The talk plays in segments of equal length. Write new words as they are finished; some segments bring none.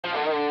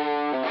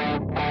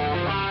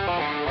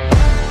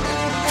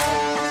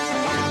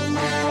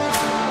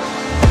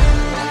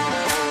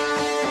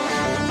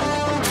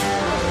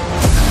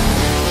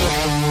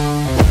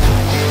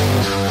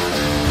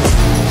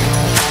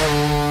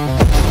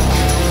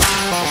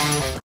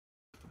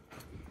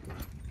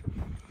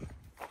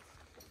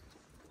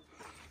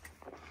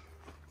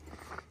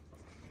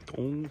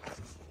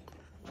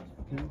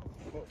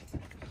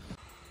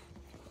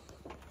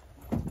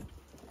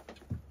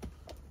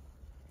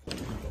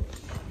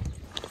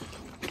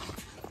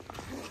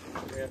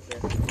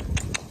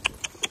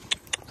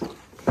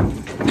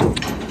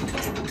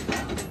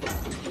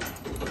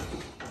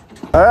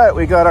All right,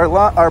 we got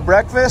our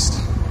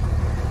breakfast.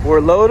 We're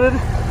loaded.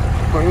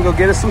 We're gonna go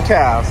get us some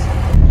cows.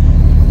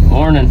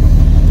 Morning.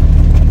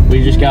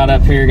 We just got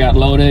up here, got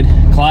loaded.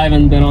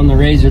 Cliven been on the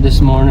razor this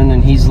morning,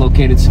 and he's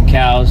located some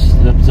cows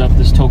that's up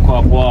this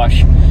Toquap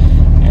wash,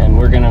 and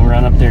we're gonna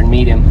run up there and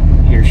meet him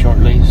here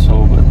shortly.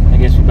 So, but I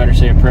guess we better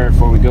say a prayer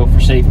before we go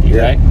for safety,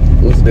 right?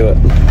 Let's do it.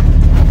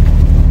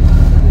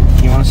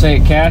 You want to say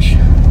it, Cash?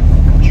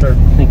 Sure.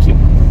 Thank you.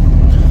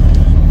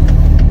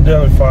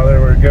 Dear Father,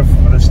 we're grateful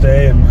for this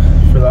day and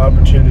for the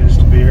opportunities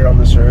to be here on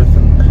this earth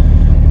and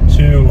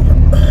to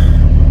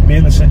be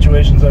in the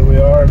situations that we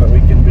are, that we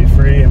can be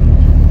free and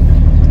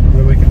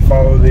that we can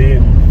follow Thee.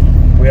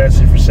 And we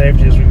ask you for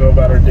safety as we go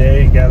about our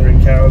day,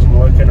 gathering cows and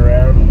looking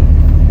around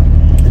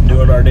and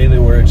doing our daily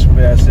works.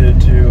 We ask you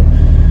to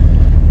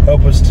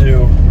help us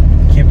to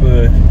keep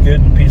a good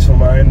and peaceful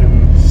mind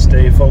and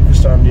stay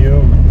focused on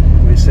you.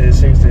 And we say these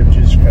things in the name of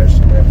Jesus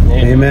Christ.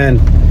 Amen. Amen.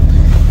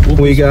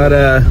 We got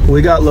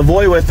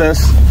Lavoy with us.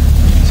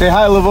 Say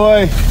hi,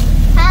 Lavoy.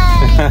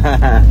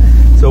 Hi.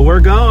 So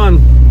we're gone.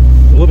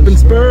 Whoop and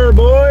spur,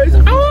 boys.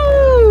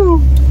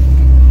 Ow!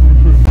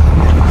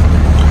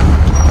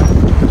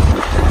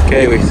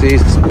 Okay, we see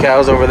some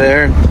cows over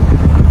there.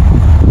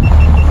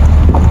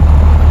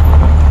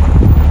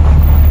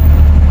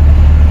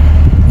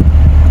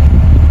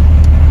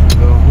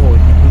 Holy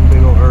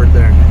big old herd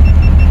there.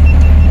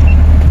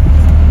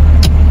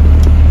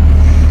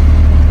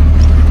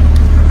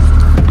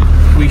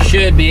 We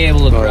should be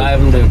able to drive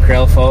them to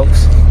krill,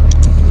 folks,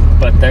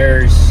 but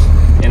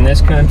in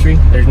this country,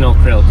 there's no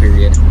krill,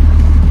 period.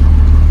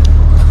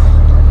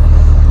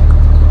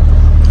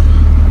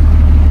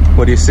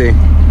 What do you see?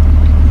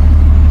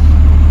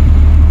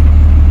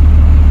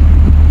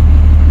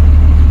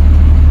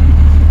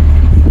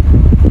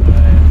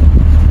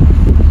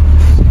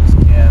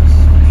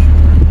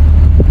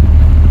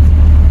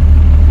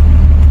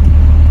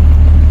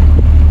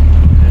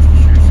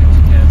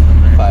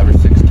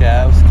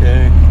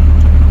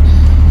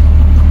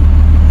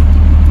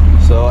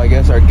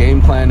 Our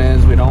game plan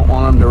is we don't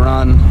want them to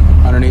run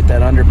underneath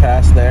that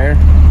underpass there,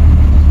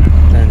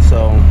 and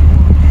so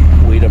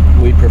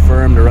we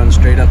prefer them to run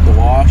straight up the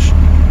wash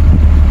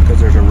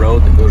because there's a road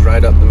that goes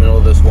right up the middle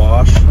of this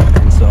wash,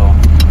 and so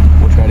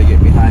we'll try to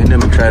get behind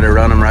them and try to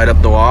run them right up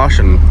the wash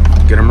and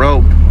get them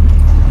roped.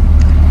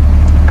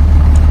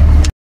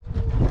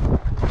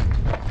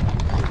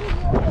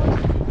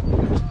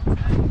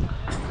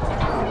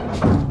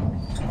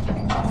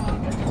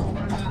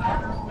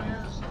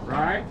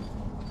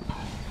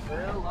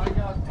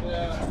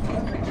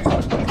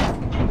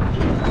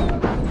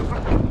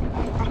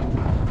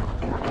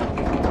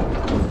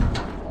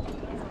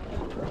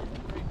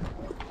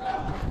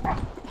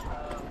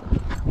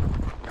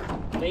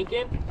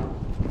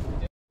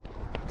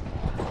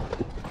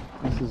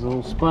 This is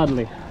old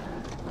Spudley.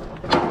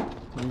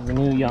 He's the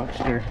new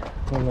youngster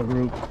in the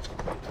group.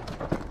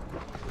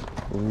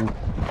 Ooh.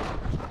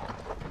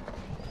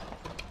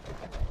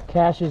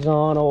 Cash is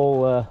on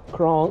old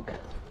Kronk.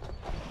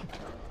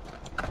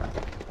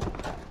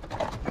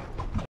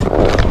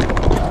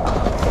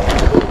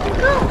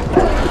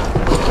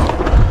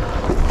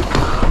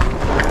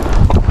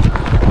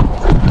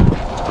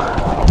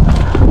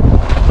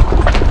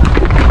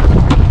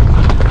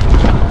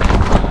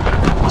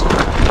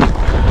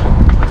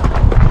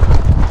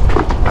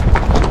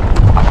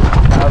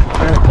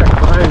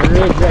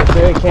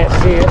 Can't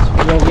see us.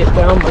 We're gonna get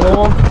down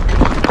below them.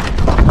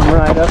 I'm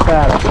right up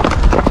at it.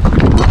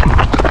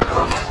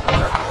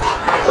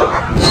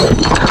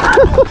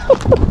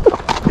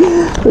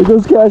 There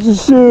goes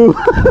Cash's shoe.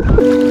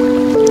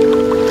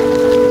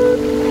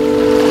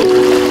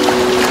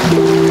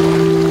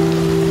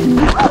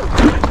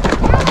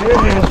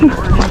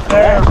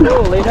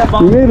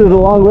 You made it a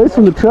long ways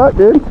from the truck,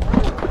 dude.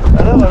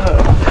 I know,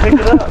 pick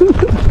it up.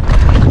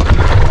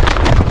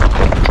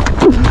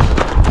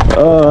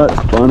 Oh,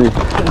 that's funny.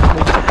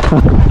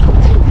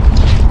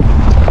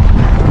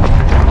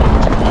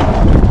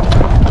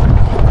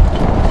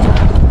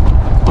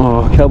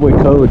 Oh, cowboy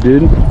code,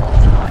 dude.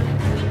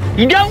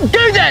 You don't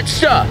do that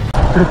stuff!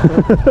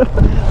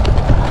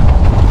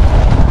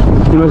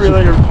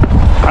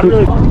 I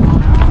really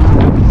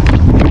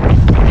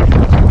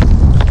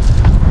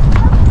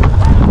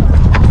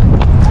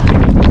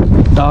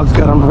Dog's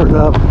got him hurt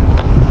up.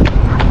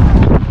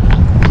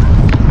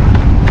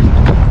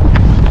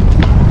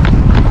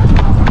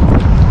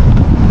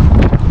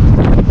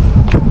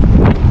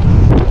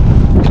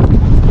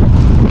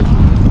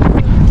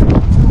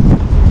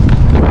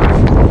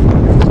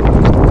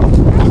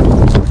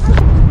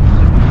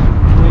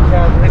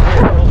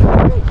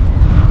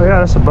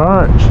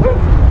 bunch.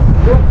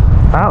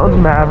 That one's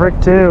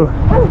Maverick too.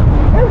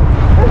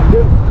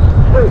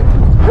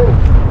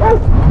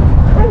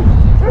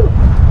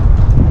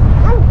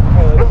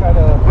 Hey, let's try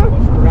to push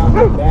it around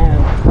the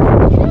band.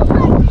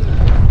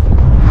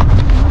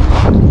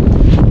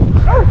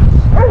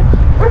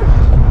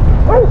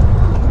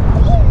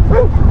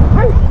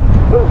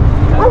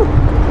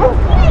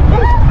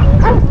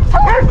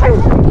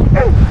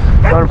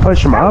 Want to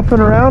push them up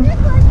and around?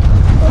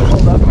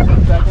 Hold up for a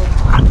second.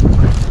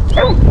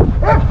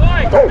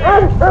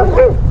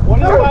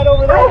 One is right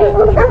over there.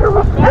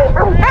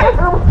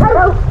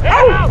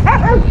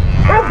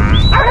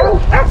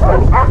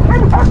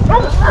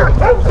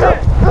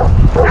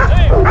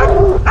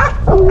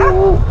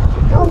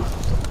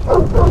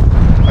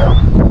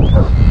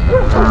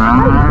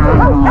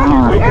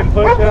 We can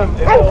push them,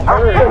 it'll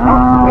hurt.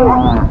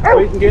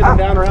 We can get them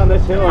down around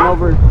this hill and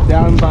over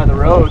down by the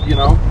road, you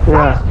know?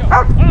 Yeah.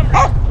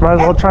 Might as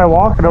well try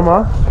walking them,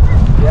 huh?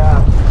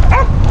 Yeah.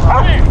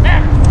 Come here,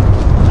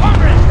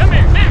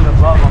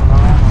 Above them,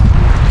 though.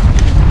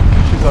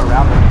 Should go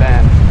around the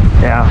bend.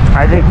 Yeah.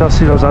 I think they'll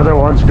see those other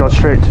ones and go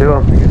straight to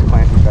them. I think it's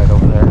Clancy's right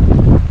over there.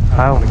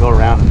 I want to go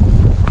around.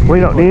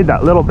 We don't need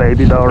that little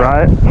baby though,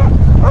 right?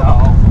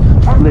 No.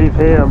 Leave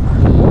him.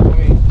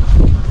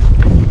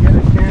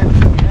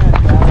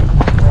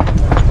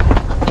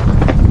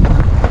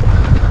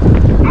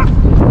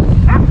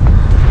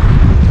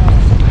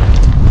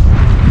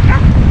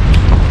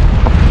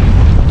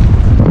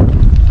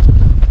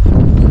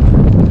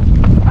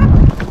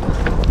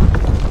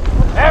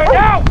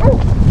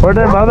 Where'd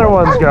them other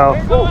ones go?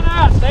 They're going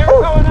up. They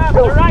were going up.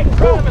 They're right in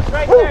front of us,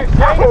 right there. See?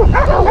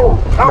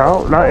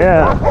 No, not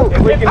yet.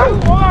 If we can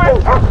move more,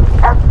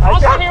 I'll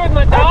sit here with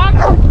my dog.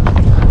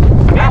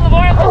 Me and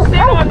Lavoie will sit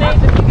on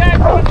these if you guys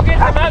want to get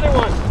some other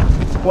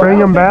ones. Bring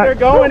them back. They're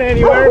going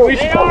anywhere. We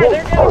They are.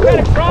 They're going to cut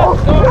across,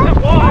 go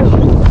up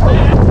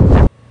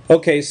wash.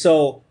 Okay,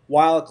 so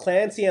while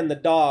Clancy and the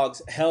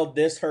dogs held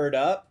this herd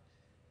up,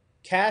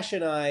 Cash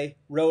and I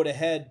rode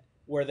ahead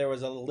where there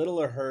was a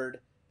littler herd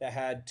that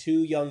had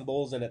 2 young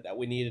bulls in it that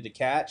we needed to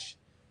catch.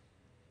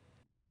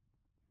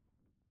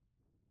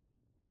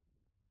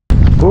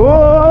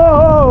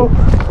 Whoa!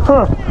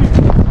 Huh.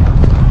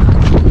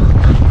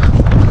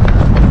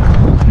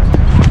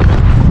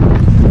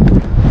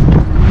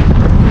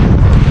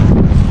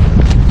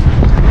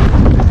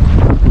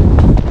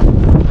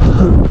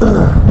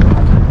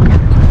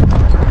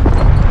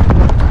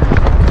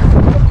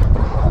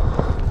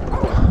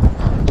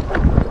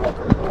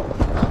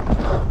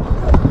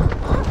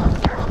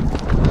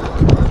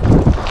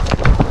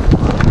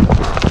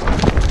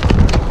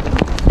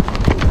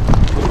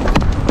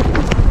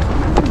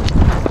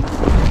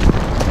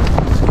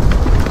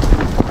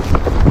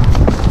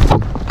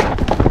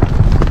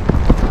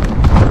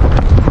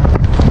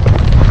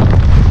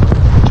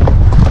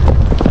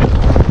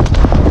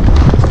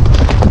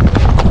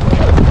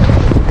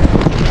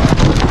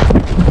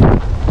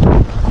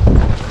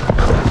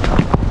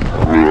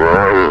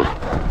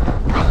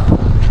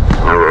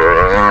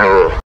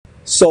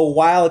 So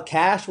while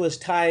Cash was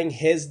tying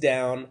his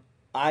down,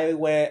 I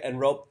went and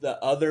roped the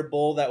other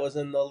bull that was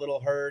in the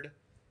little herd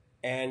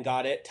and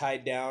got it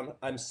tied down.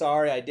 I'm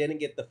sorry I didn't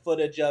get the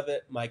footage of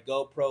it. My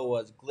GoPro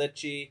was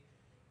glitchy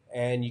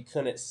and you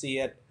couldn't see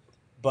it.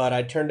 But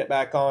I turned it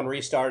back on,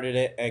 restarted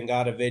it, and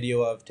got a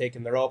video of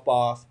taking the rope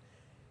off.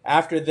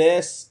 After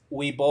this,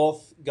 we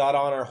both got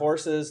on our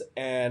horses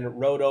and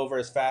rode over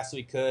as fast as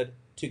we could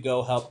to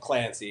go help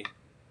Clancy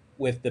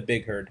with the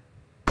big herd.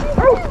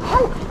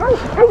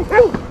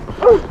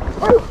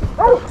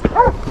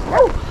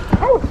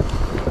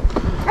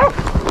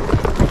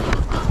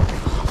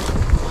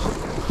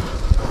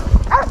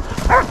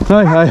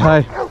 Hi, hi,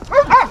 hi.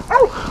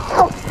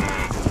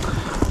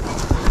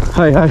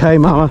 Hi, hi, hi,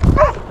 mama.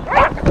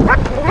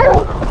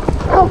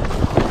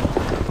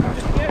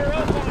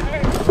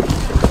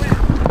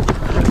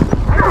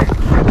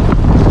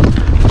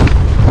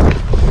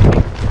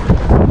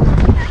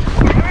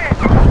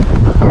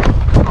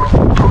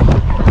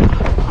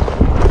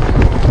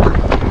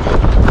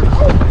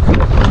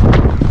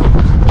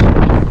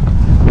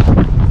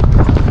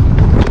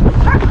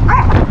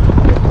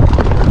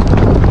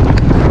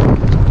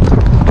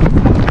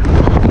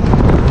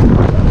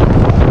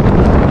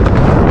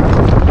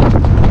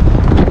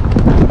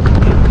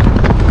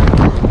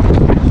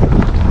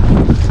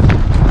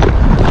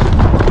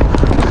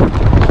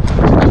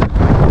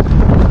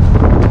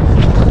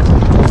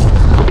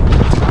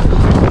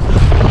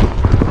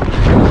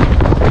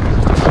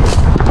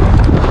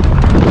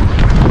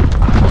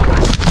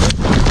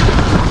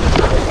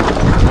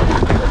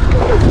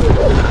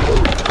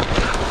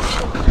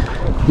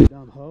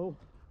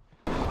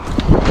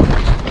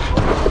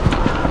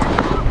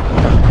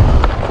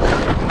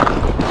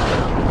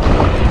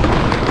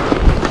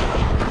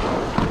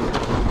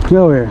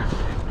 Go here.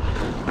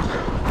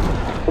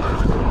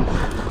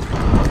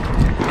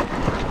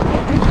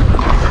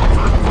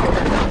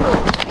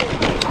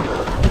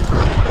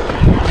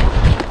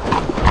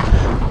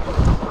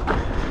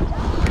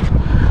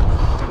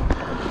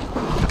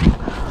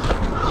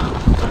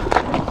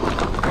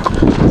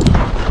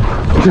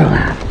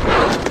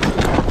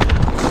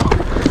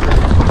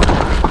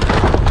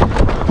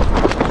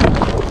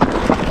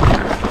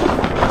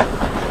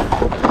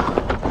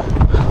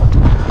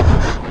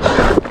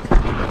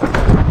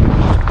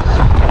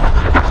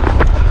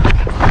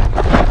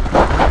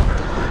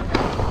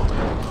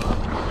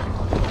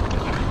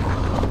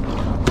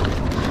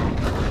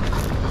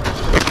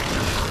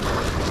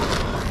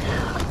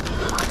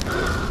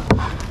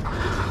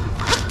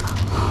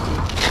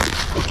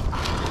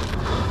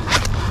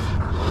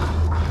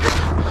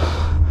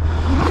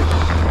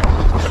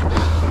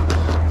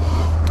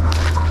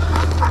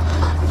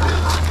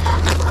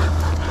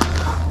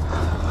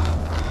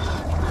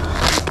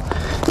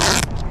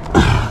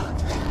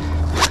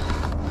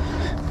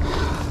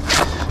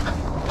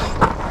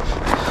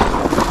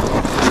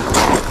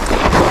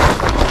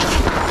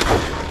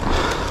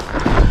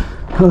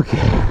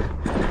 Okay.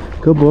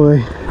 Good boy.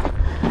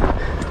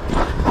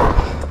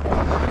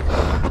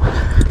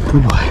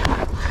 Good boy.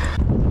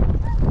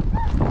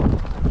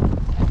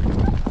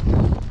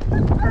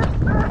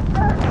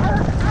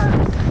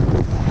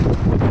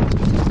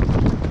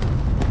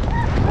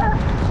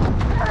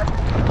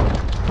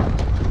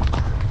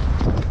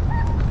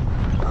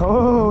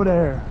 Oh,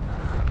 there.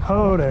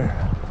 Oh, there.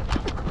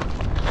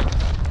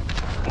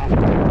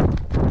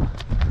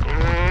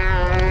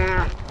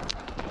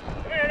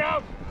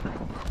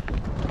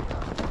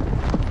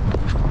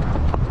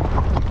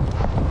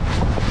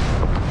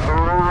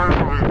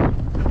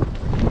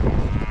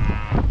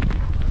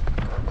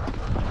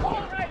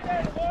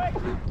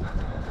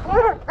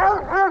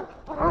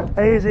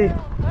 Easy.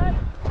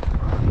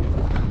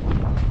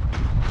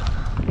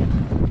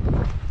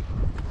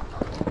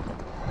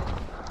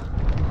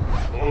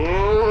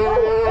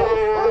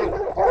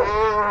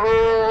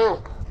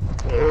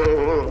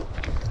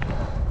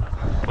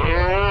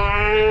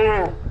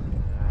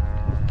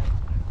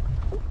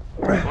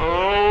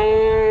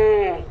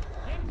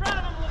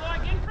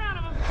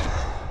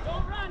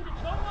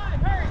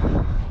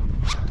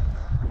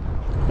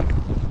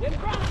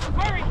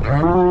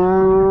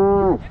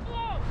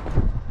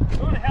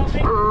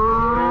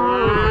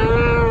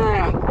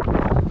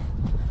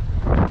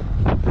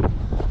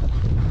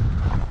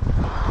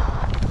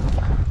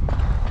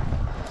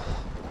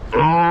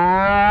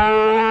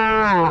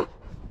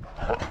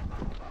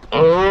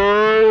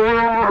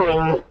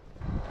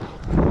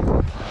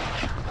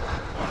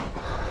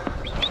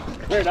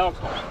 Here, dog.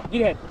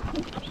 Get ahead.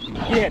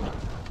 Get ahead.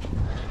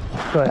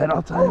 Go ahead,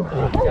 I'll time.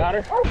 Got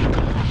her.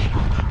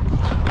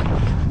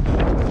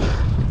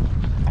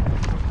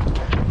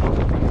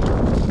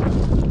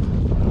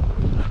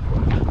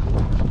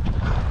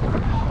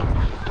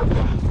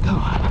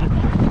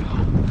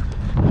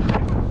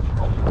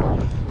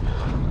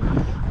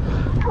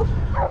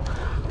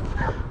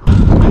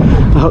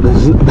 Oh, this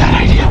is a bad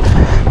idea.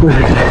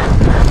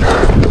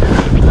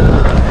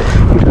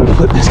 We're gonna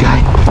flip this guy.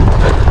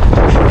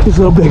 He's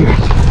a little bigger than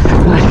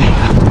I think.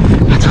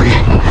 That's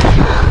okay.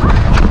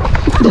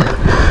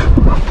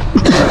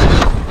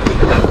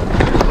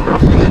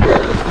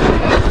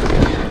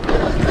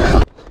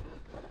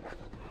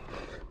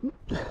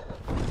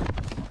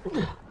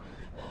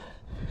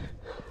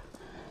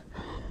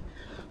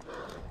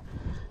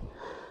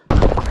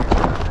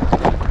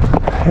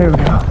 Here we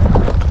go.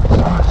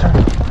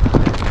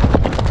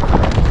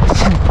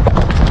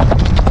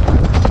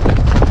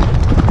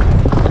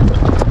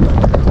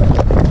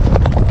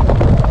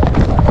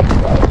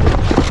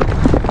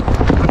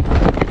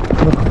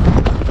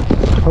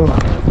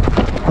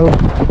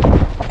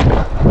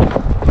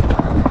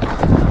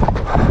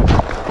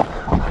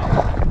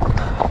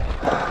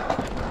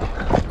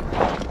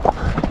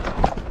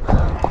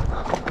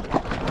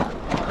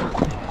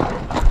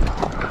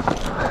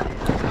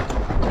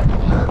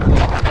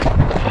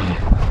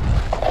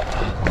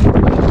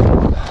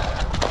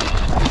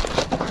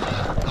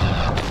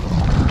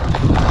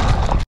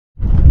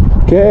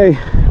 Okay,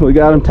 we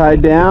got them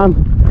tied down.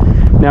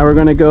 Now we're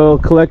gonna go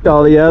collect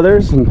all the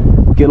others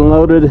and get them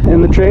loaded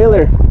in the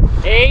trailer.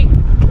 8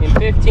 in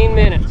 15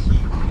 minutes.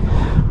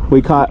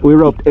 We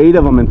roped 8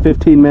 of them in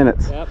 15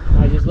 minutes. Yep,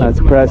 I just looked. That's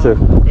impressive.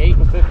 8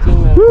 in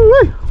 15 minutes.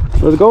 Woo-wee.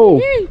 Let's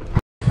go.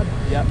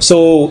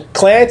 So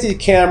Clancy's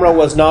camera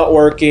was not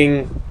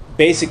working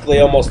basically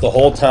almost the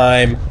whole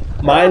time.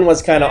 Mine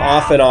was kind of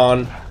off and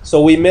on,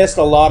 so we missed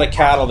a lot of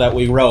cattle that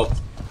we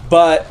roped.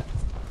 But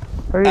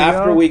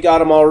after we got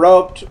them all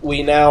roped,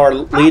 we now are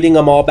leading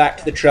them all back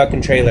to the truck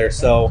and trailer.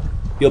 So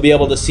you'll be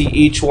able to see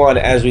each one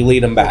as we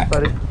lead them back.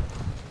 Buddy.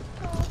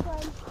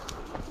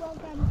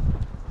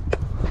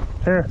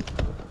 Here,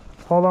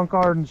 hold on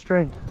guard and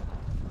string.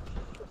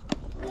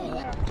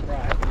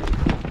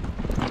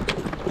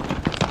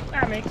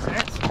 That makes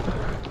sense.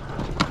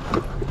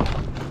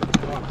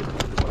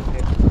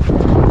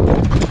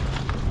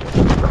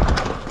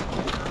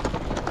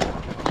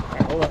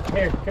 Right, hold up.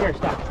 Here, come here,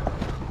 stop.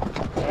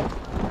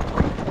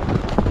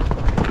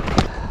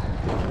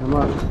 Come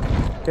on.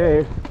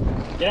 Okay.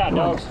 Get out,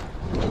 dogs.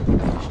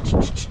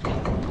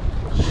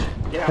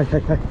 Get out. Hey, hey,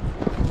 hey.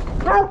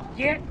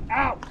 Get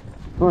out.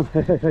 Come on.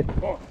 Hey, hey, hey.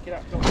 Come on, get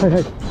out. Go. Hey,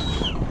 hey.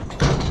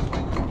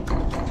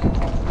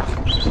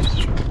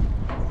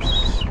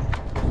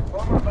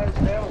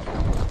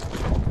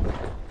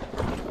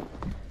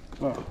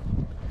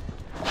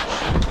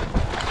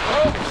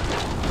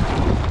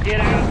 Get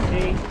out,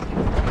 see.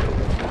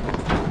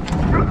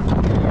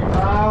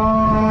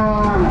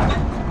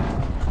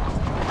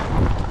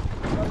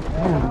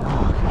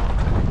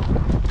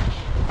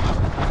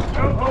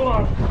 Hold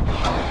on.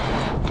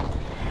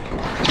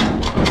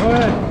 Go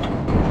ahead.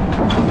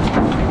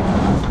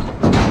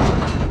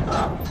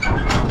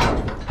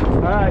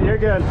 All right, you're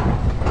good.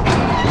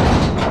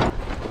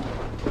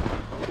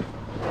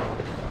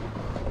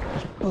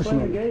 Push him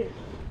in.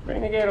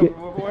 Bring the gate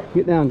over, boy.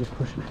 Get down, just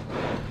push him in.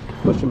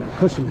 Push him in,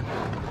 push him in.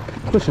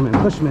 Push him in,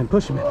 push him in,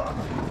 push him in.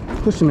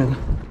 Push him in.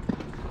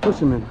 Push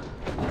him in.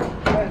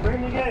 Hey,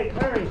 bring the gate,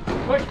 hurry.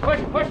 Push,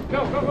 push, push.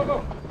 Go, go, go,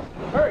 go.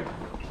 Hurry.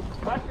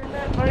 Watch your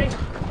net, buddy.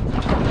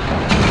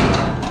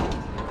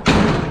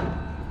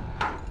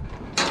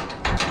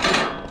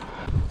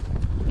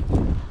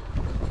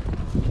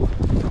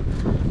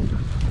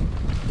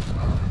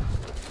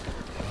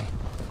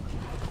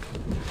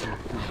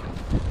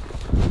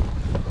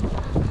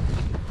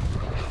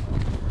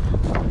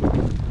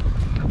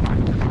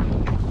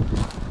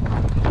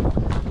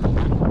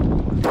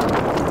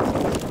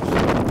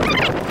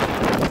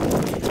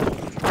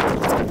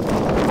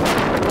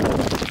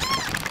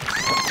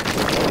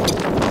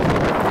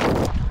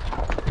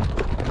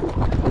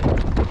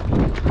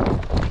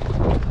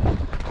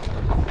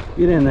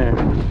 Get in there.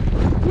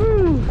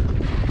 Woo.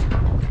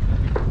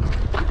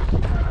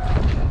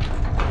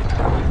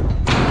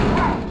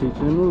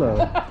 Teaching him to load.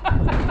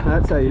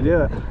 That's how you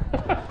do it.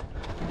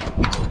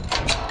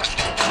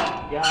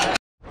 Got it.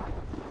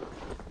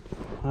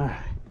 All right.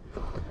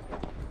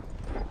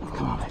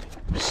 Come on, baby.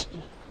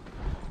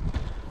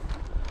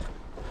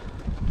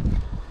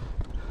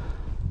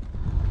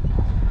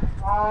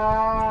 Come on.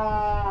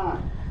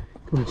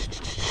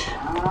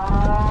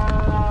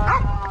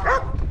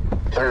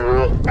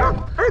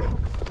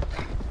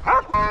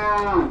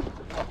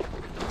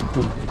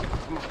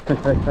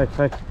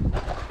 Hey.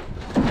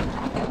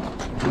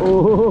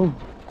 Oh,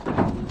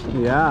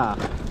 yeah.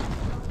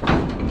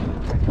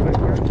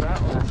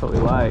 That's what we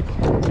like.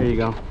 Here you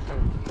go.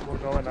 We'll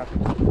go in.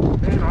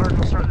 Hey, Art,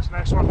 we'll start this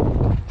next one.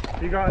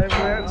 You got him,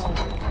 Lance?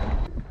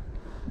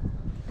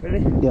 Ready?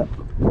 Yep.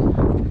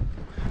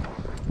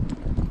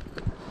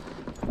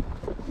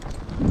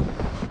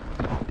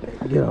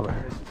 Get over.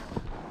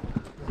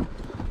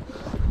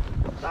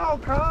 Oh,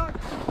 cock!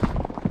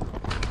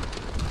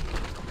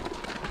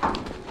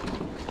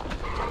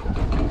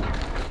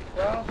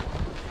 Well.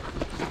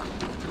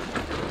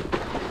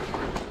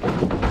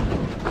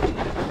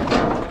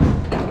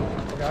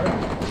 Got it?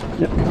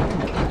 Yep.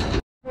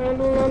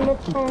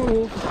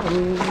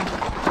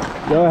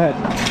 Go ahead.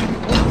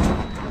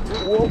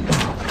 Whoa.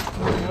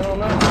 I don't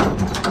know.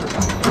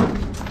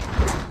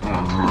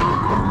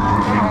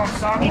 Come on,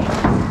 Sonny.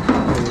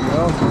 There you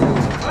go.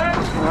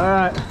 All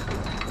right.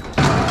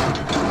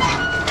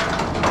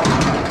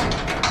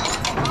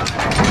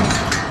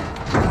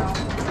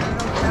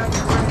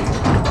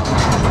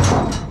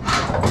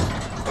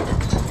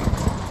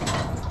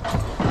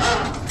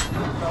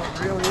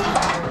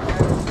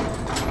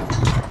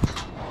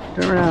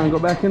 Turn around, go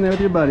back in there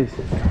with your buddies.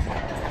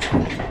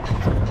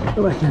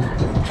 Go back in there.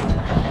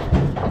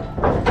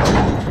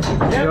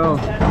 There you go.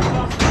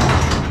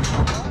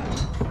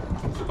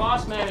 It's the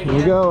boss man again. Here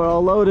we go, we're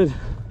all loaded.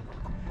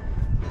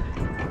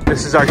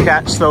 This is our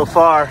catch so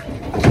far.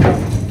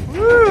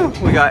 Woo,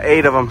 we got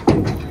 8 of them.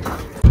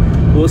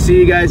 We'll see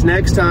you guys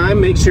next time.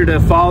 Make sure to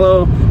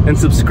follow and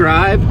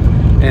subscribe.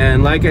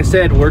 And like I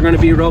said, we're gonna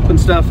be roping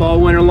stuff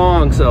all winter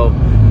long, so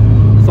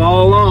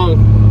follow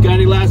along. Got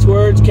any last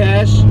words,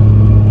 Cash?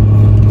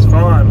 It's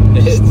fun.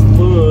 It's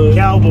fun.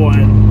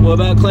 Cowboying. What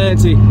about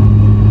Clancy?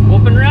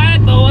 Whoop and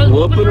ride, boys.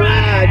 Whoop and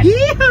ride.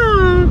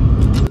 Yeehaw!